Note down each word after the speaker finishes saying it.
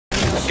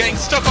Getting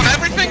stuck on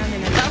everything?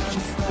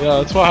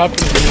 Yeah, that's what happened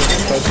to me.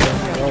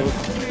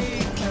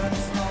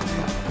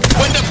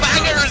 When the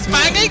banger is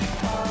banging?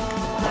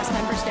 Last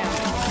member's down.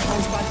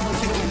 One squad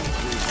closer to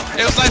winning.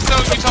 It was nice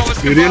knowing you, Thomas.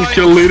 Luriel,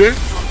 kill leader.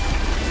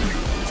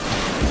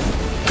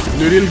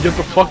 Luriel, get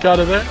the fuck out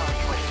of there.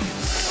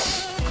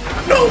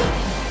 No!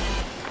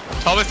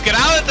 Thomas, get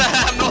out of there!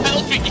 I'm not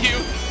helping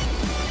you!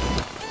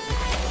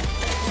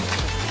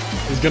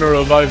 He's gonna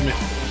revive me.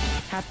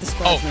 Half the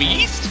squad. Oh,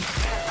 beast?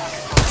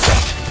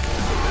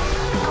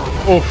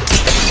 Oh.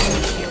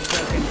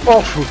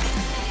 Oh.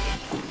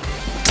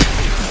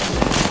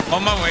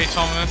 On my way,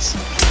 Thomas.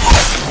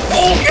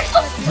 Oh,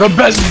 the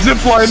best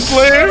zipline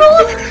player!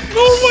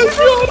 Oh my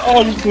god!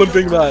 I'm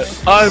clipping that.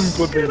 I'm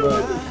clipping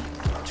that.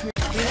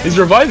 He's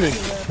reviving.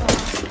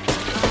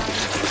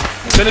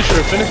 Finish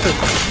her, finish her.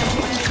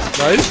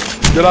 Nice.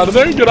 Get out of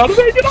there, get out of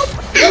there, get out!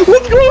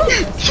 Let's go!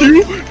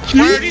 Q,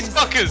 Q. Where are these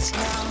fuckers?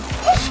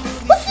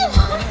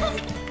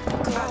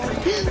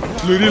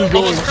 Luriel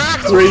going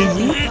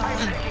crazy.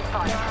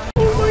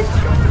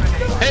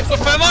 Hey, what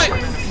am I?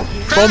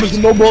 Thomas,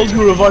 no balls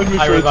will revive me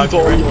for a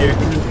tutorial.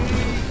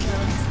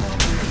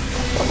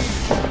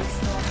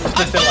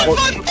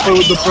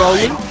 Oh, the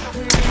problem?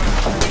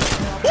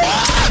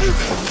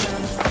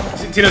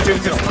 Tino.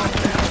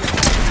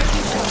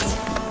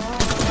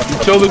 You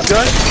kill this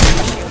guy?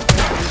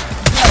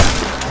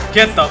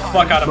 Get the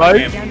fuck out of my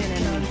game.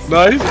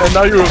 Nice, and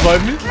now you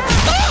revive me?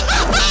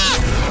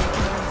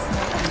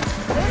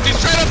 She's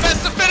trying her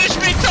best to finish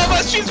me,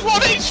 Thomas! She's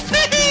 1 HP!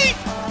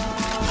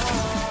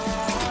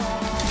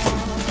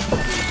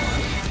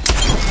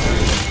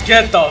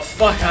 Get the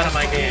fuck out of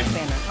my game.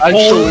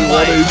 Actually, oh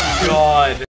my god.